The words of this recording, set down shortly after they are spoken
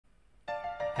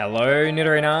Hello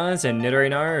Nidorinas and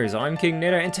Nidorinos, I'm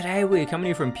KingNido and today we're coming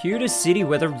here from Pewter City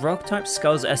where the Rock-type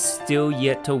Skulls are still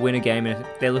yet to win a game, and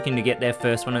if they're looking to get their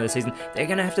first one of the season, they're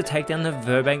going to have to take down the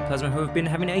Verbank Plasma, who have been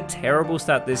having a terrible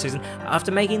start this season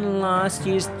after making last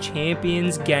year's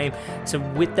Champions game. So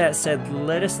with that said,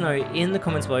 let us know in the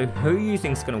comments below who you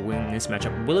think is going to win this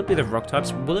matchup. Will it be the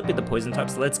Rock-types? Will it be the Poison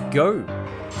types? Let's go!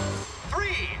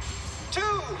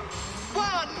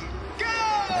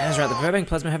 That's right, the Verbank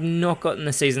Plasma have not gotten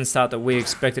the season start that we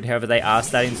expected. However, they are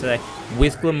starting today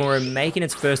with Glamora making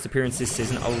its first appearance this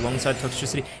season alongside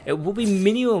Toxtricity. It will be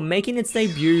Minior making its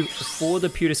debut for the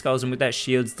Pewter Skulls, and with that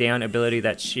shields down ability,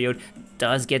 that shield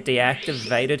does get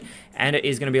deactivated, and it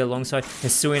is going to be alongside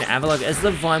Hisui and Avalugg as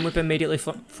the Vine Whip immediately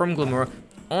from Glamora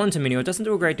onto Minior. It doesn't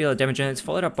do a great deal of damage, and it's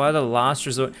followed up by the last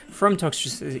resort from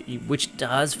Toxtricity, which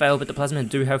does fail, but the Plasma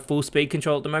do have full speed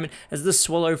control at the moment, as the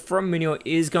Swallow from Minior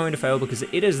is going to fail because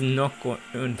it is not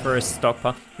going for a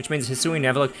stockpile, which means Hisui and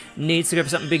Avalugg needs to go for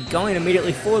something big, going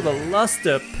immediately for the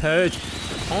Luster Purge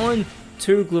on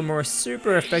to Glamora.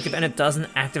 Super effective, and it doesn't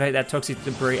activate that toxic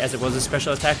debris as it was a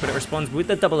special attack, but it responds with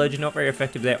the double edge. Not very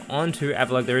effective there onto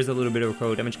Avalugg. There is a little bit of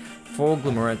recoil damage for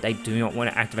Glamora. They do not want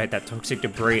to activate that toxic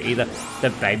debris either. The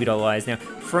Baby Doll Eyes now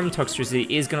from Toxtricity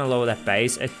is going to lower that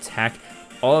base attack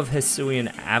of Hisui and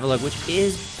Avalugg, which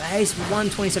is base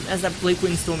 127, as that Bleak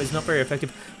Windstorm is not very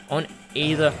effective on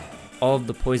either of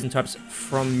the poison types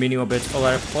from Minior, but it's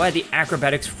followed up by the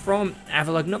acrobatics from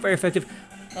Avalugg. Not very effective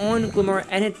on Glamora,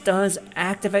 and it does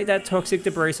activate that toxic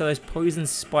debris, so those poison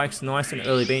spikes nice and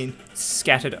early being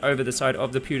scattered over the side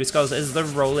of the Pewter Skulls as the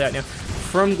rollout now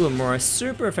from Glamora.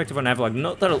 Super effective on Avalugg.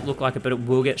 Not that it looked like it, but it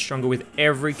will get stronger with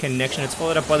every connection. It's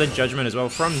followed up by the Judgment as well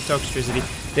from Toxtricity.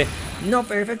 They're not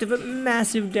very effective, but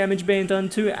massive damage being done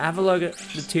to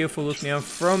Avalugg. The tearful look now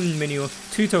from Minior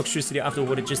to Toxtricity after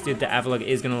what it just did to Avalugg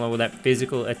is going to lower that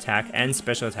physical attack and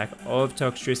special attack of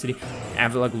Toxtricity.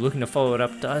 Avalugg looking to follow it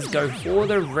up, does go for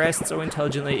the rest so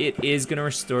intelligently. It is going to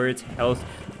restore its health,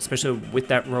 especially with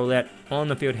that rollout on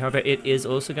the field. However, it is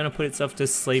also going to put itself to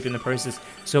sleep in the process,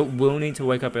 so it will need to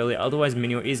wake up early. Otherwise,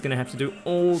 Minior is going to have to do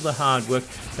all the hard work.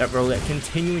 That rollout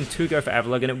continuing to go for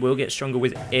Avalugg, and it will get stronger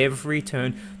with every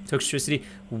turn. Toxtricity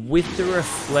with the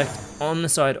Reflect on the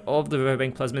side of the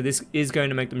Verbank Plasma. This is going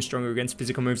to make them stronger against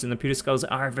physical moves, and the Pewter Skulls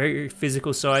are a very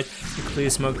physical side. The Clear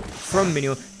Smoke from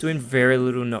Minior doing very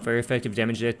little, not very effective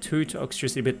damage there to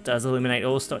Toxtricity, but does eliminate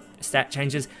all stat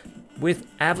changes. With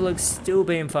Avalugg still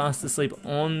being fast asleep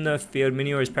on the field,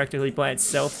 Minior is practically by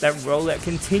itself. That rollout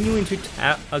continuing to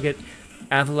target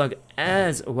Avalugg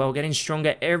as well, getting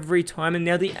stronger every time, and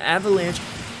now the Avalanche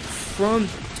from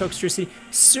Toxtricity,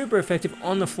 super effective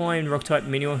on the flying Rock-type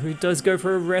Minior, who does go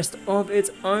for a rest of its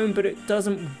own, but it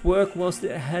doesn't work whilst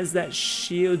it has that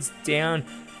shields down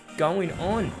going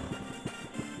on.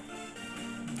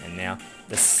 And now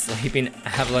the sleeping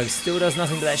Avalugg still does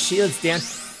nothing, but that shields down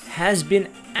has been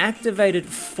activated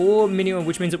for Minior,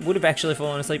 which means it would have actually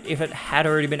fallen asleep if it had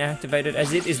already been activated,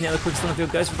 as it is now the quickest on the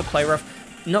field. Goes for the play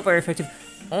rough, not very effective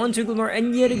onto Glamora,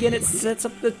 and yet again it sets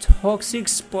up the toxic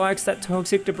spikes, that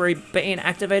toxic debris being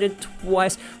activated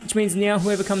twice, which means now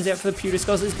whoever comes out for the Pewter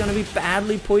Skulls is going to be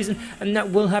badly poisoned, and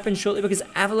that will happen shortly because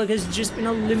Avalugg has just been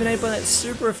eliminated by that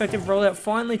super effective rollout,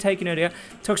 finally taking it out.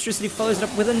 Toxtricity follows it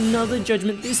up with another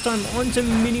Judgment, this time onto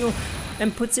Minior,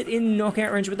 and puts it in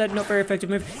knockout range with that not very effective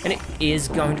move, and it is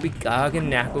going to be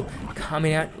Garganackle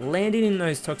coming out, landing in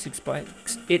those toxic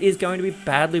spikes. It is going to be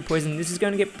badly poisoned. This is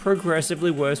going to get progressively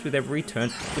worse with every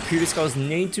turn. The Pewter Skulls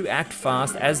need to act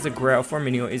fast, as the Growl from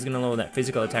Minior is going to lower that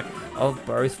physical attack of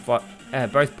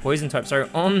both poison types. So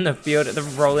on the field, the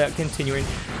rollout continuing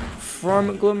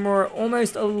from Glamora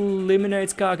almost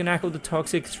eliminates Garganackle. The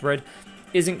toxic thread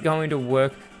isn't going to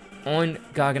work on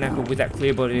Garganackle with that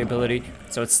clear body ability,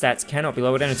 so its stats cannot be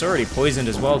lowered, and it's already poisoned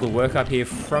as well. The work up here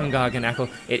from Garganackle,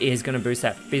 it is going to boost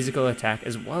that physical attack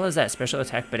as well as that special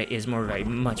attack, but it is more of a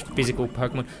much physical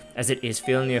Pokemon, as it is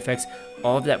feeling the effects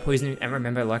of that poisoning. And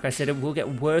remember, like I said, it will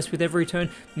get worse with every turn.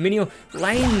 Minior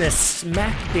laying the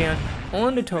smack down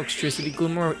onto Toxtricity.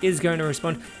 Glamora is going to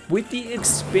respond with the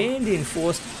Expanding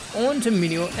Force onto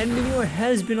Minior, and Minior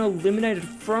has been eliminated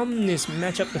from this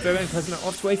matchup. The Verbank Plasma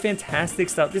off to a fantastic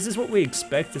start. This is what we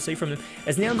expect to see from them,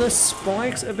 as now the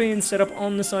spikes are being set up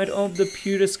on the side of the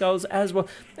Pewter Skulls, as well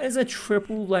as a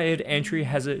triple layered entry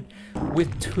hazard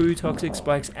with 2 toxic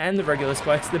spikes and the regular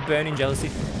spikes. The Burning Jealousy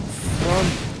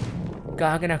from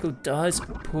Garganackle does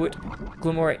put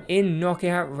Glamora in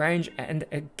knockout range, and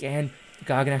again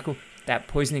Garganackle That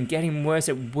poisoning getting worse.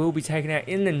 It will be taken out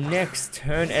in the next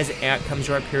turn as out comes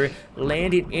Rhyperior,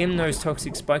 landing in those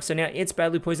toxic spikes. So now it's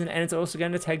badly poisoned, and it's also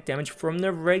going to take damage from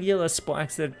the regular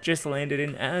spikes that just landed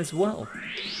in as well.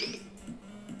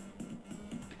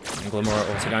 And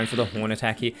Glimmora also going for the Horn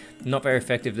attack here. Not very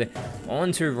effective there.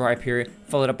 On to Rhyperior,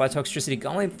 followed up by Toxtricity,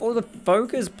 going for the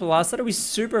Focus Blast. That'll be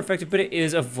super effective, but it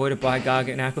is avoided by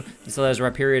Garganacl. This allows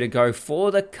Rhyperior to go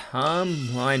for the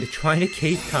Calm Mind, trying to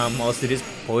keep calm whilst it is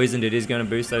poisoned. It is going to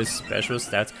boost those special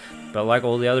stats, but like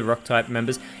all the other Rock-type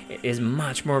members, it is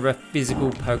much more of a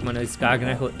physical Pokemon, as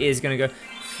Garganacl is going to go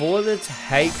for the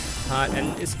Take Heart,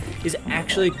 and this is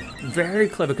actually very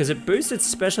clever because it boosts its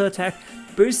special attack,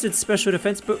 boosted special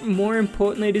defense, but more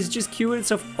importantly, it has just cured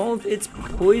itself of its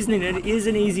poisoning. It is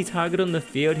an easy target on the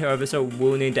field, however, so it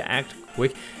will need to act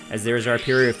quick, as there is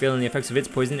Rhyperior feeling the effects of its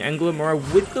poisoning, and Glimmora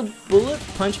with the Bullet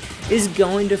Punch is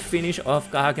going to finish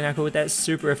off Garganacl with that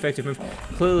super effective move.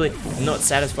 Clearly not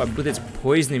satisfied with its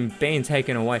poisoning being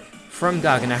taken away from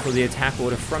Garganacl. The attack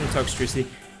order from Toxtricity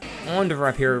onto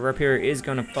Rhyperior. Rhyperior is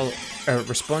going to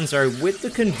respond with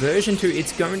the conversion to,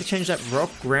 it's going to change that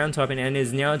rock ground typing and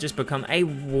is now just become a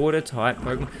water type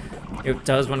Pokemon. It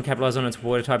does want to capitalize on its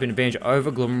water typing advantage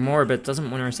over Glimmora, but doesn't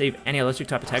want to receive any electric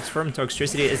type attacks from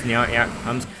Toxtricity, as now out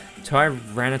comes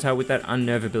Tyranitar with that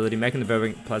unnerve ability, making the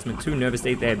Verbank Plasma too nervous to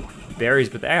eat their berries,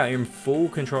 but they are in full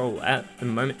control at the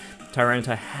moment.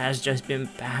 Tyranitar has just been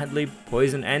badly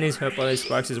poisoned and is hurt by those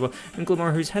spikes as well. And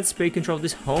Glimmora, who's had speed control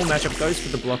this whole matchup, goes for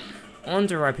the block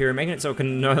onto Rhyperior, making it so it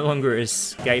can no longer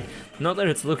escape. Not that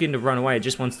it's looking to run away, it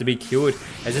just wants to be cured,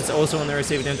 as it's also on the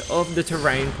receiving end of the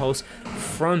Terrain Pulse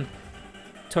from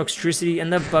Toxtricity,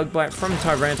 and the Bug Bite from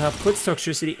Tyranitar puts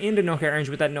Toxtricity into knockout range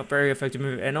with that not very effective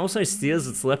move, and also steals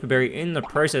its Leper Berry in the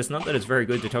process. Not that it's very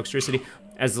good to Toxtricity,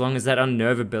 as long as that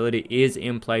Unnerve ability is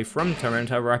in play from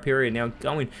Tyranitar. Rhyperior now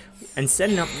going and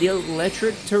setting up the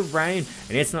Electric Terrain,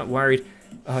 and it's not worried.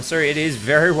 It is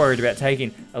very worried about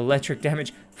taking electric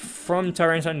damage from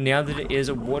Tyranitar now that it is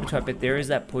a water type, but there is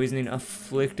that poisoning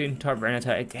afflicting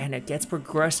Tyranitar. Again, it gets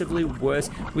progressively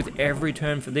worse with every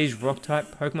turn for these rock type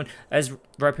Pokemon, as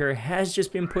Rhyperior has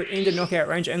just been put into knockout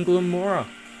range, and Glimmora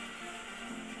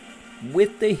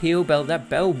with the heal bell. That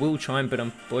bell will chime, but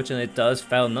unfortunately it does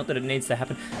fail. Not that it needs to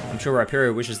happen. I'm sure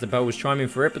Rhyperior wishes the bell was chiming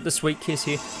for it, but the Sweet Kiss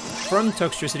here from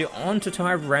Toxtricity onto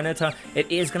Tyranitar.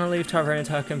 It is going to leave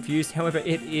Tyranitar confused. However,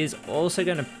 it is also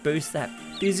going to boost that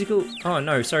physical... Oh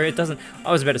no, sorry, it doesn't.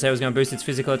 I was about to say it was going to boost its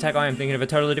physical attack. I am thinking of a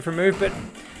totally different move, but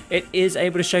it is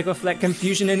able to shake off that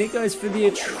confusion, and it goes for the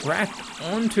Attract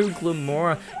onto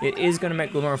Glimmora. It is going to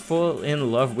make Glimmora fall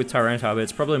in love with Tyranitar, but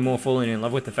it's probably more falling in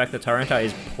love with the fact that Tyranitar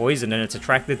is poisoned and it's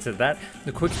attracted to that.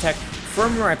 The quick attack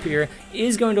from Rhyperior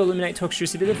is going to eliminate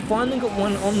Toxtricity. They've finally got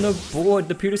one on the board.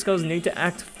 The Pewterskulls need to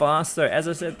act fast though. As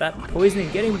I said, that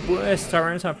poisoning getting worse.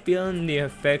 Tyranitar feeling the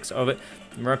effects of it.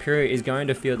 Rhyperior is going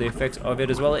to feel the effects of it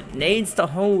as well. It needs to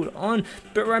hold on,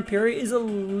 but Rhyperior is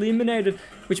eliminated,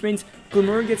 which means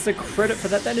Glimmora gets the credit for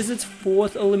that. That is its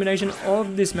 4th elimination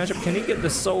of this matchup. Can it get the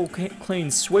Soul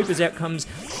Clean Sweep? As out comes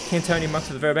Cantonian Muck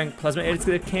for the Verbank Plasma. It's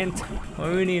the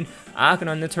Cantonian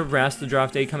Arcanine, the Terrastal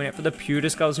Draftee, coming out for the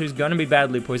Pewterskulls, who's going to be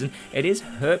badly poisoned. It is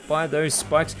hurt by those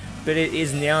spikes, but it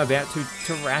is now about to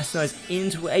Terrastalize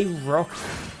into a rock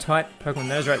type Pokemon.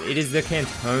 That is right, it is the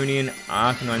Cantonian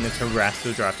Arcanine, the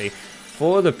Terrastal Draftee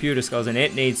for the Pewterskulls, and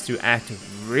it needs to act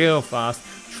real fast.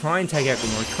 Try and take out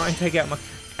Glimmora, try and take out Muck,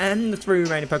 and the 3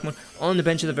 remaining Pokemon on the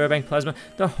bench of the Verbank Plasma.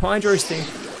 The Hydro Steam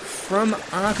from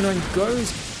Arcanine goes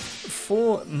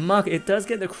for Muck. It does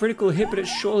get the critical hit, but it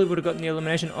surely would have gotten the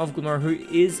elimination of Glimmora, who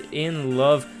is in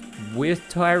love with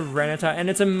Tyranitar, and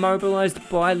it's immobilized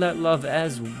by that love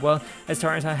as well. As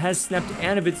Tyranitar has snapped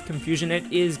out of its confusion,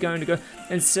 it is going to go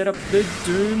and set up the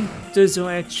Doom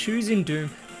Desire, choosing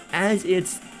Doom as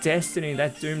its destiny.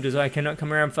 That Doom Desire cannot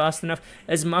come around fast enough,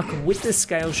 as Muck with the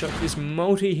Scale Shot, this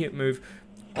multi-hit move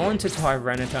onto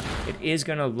Tyranitar. It is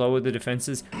going to lower the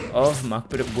defenses of Muck,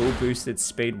 but it will boost its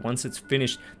speed once it's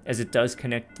finished, as it does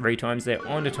connect 3 times there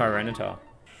onto Tyranitar.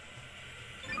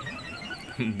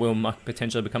 Will Muck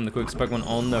potentially become the quickest Pokemon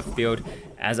on the field,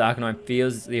 as Arcanine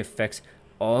feels the effects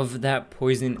of that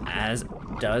poison, as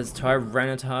does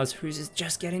Tyranitar's, who's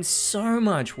just getting so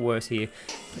much worse here,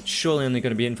 but surely only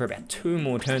going to be in for about 2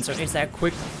 more turns, so it's that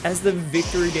quick as the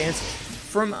Victory Dance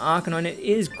from Arcanine. It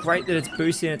is great that it's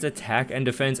boosting its attack and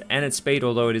defense and its speed,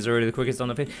 although it is already the quickest on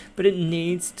the field, but it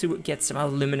needs to get some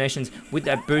eliminations with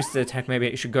that boosted attack. Maybe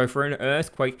it should go for an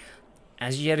Earthquake,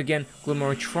 as yet again,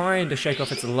 Glimmora trying to shake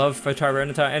off its love for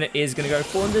Tyranitar, and it is going to go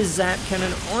for the Zap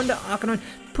Cannon onto Arcanine,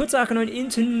 puts Arcanine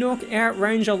into knockout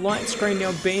range. A light screen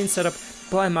now being set up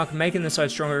by Muck, making the side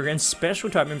stronger against special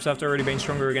type moves after already being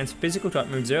stronger against physical type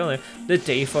moves earlier. The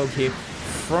defog here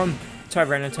from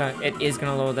Tyranitar, it is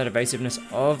going to lower that evasiveness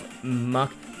of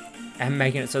Muck and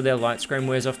making it so their light screen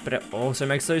wears off, but it also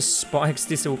makes those spikes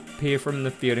disappear from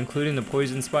the field, including the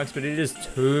poison spikes, but it is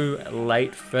too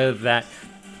late for that.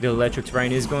 The electric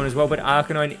terrain is gone as well, but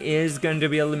Arcanine is going to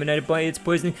be eliminated by its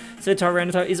poisoning, so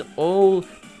Tyranitar is all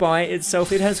by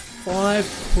itself. It has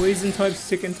 5 poison types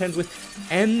to contend with,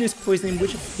 and this poisoning,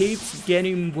 which keeps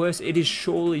getting worse. It is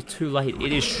surely too late.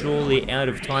 It is surely out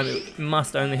of time. It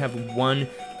must only have 1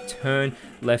 turn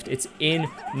left. It's in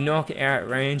knockout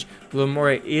range.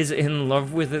 Glimmora is in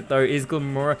love with it though. Is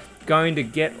Glimmora going to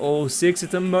get all 6?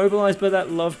 It's immobilized by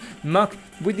that love. Muck,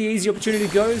 with the easy opportunity,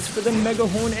 goes for the Mega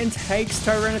Horn and takes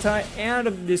Tyranitar out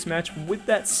of this match with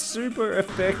that super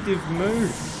effective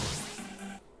move.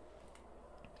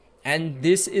 And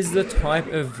this is the type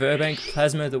of Verbank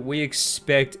Plasma that we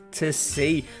expect to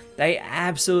see. They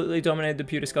absolutely dominated the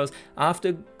Pewter Skulls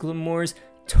after Glimmora's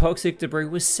Toxic Debris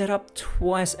was set up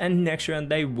twice, and next round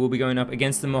they will be going up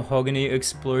against the Mahogany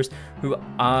Explorers, who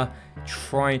are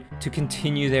trying to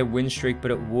continue their win streak,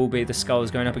 but it will be the Skulls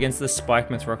going up against the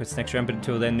Spike Myth Rockets next round. But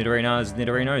until then,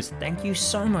 Nidorinos, thank you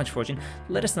so much for watching.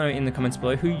 Let us know in the comments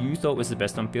below who you thought was the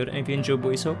best on field, and if you enjoyed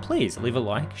what you saw, please leave a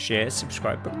like, share,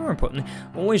 subscribe, but more importantly,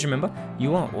 always remember,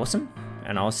 you are awesome,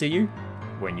 and I'll see you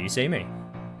when you see me.